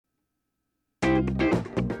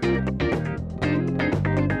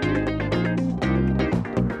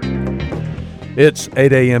It's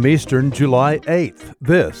 8 a.m. Eastern, July 8th.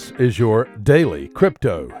 This is your daily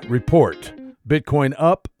crypto report. Bitcoin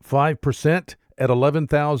up 5% at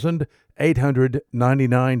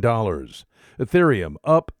 $11,899. Ethereum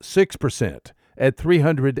up 6% at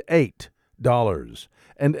 $308.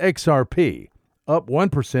 And XRP up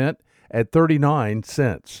 1% at 39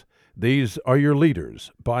 cents. These are your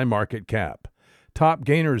leaders by market cap. Top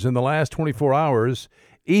gainers in the last 24 hours,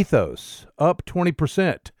 Ethos up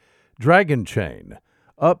 20%. Dragon Chain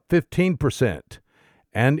up 15%,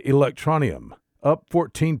 and Electronium up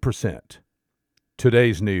 14%.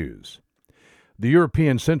 Today's news. The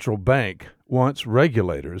European Central Bank wants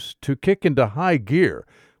regulators to kick into high gear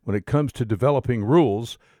when it comes to developing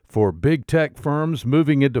rules for big tech firms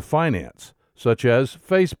moving into finance, such as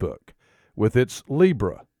Facebook, with its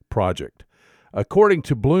Libra project. According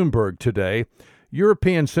to Bloomberg today,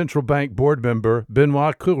 European Central Bank board member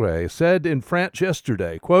Benoit Cœuré said in France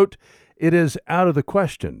yesterday, quote, "It is out of the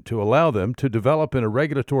question to allow them to develop in a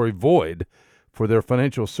regulatory void for their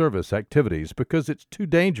financial service activities because it's too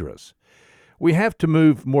dangerous. We have to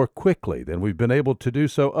move more quickly than we've been able to do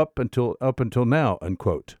so up until now,"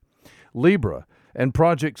 unquote. Libra and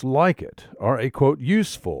projects like it are a, quote,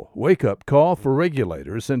 "useful wake-up call for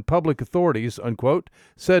regulators and public authorities," unquote,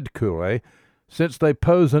 said Cœuré, since they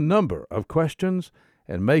pose a number of questions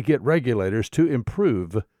and may get regulators to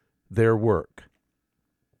improve their work.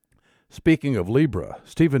 Speaking of Libra,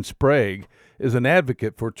 Stephen Sprague is an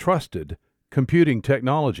advocate for trusted computing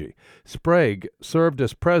technology. Sprague served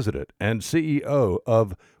as president and CEO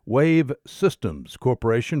of Wave Systems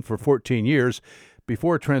Corporation for 14 years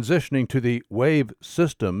before transitioning to the Wave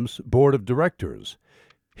Systems Board of Directors.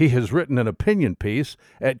 He has written an opinion piece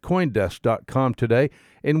at Coindesk.com today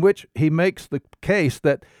in which he makes the case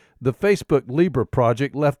that the Facebook Libra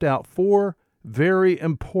project left out four very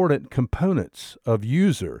important components of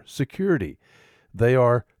user security. They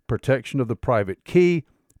are protection of the private key,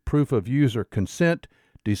 proof of user consent,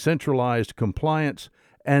 decentralized compliance,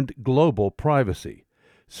 and global privacy.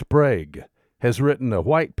 Sprague has written a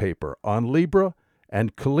white paper on Libra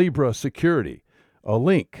and Calibra security. A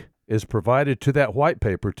link is provided to that white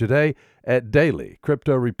paper today at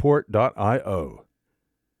dailycryptoreport.io.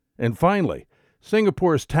 And finally,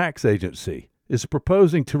 Singapore's tax agency is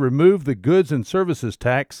proposing to remove the goods and services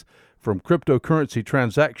tax from cryptocurrency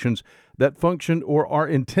transactions that function or are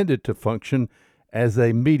intended to function as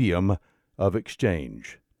a medium of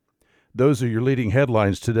exchange. Those are your leading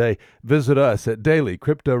headlines today. Visit us at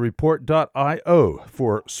dailycryptoreport.io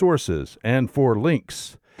for sources and for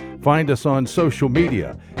links. Find us on social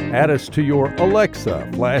media, add us to your Alexa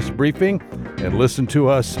flash briefing, and listen to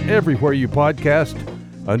us everywhere you podcast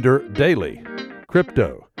under Daily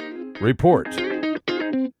Crypto Report.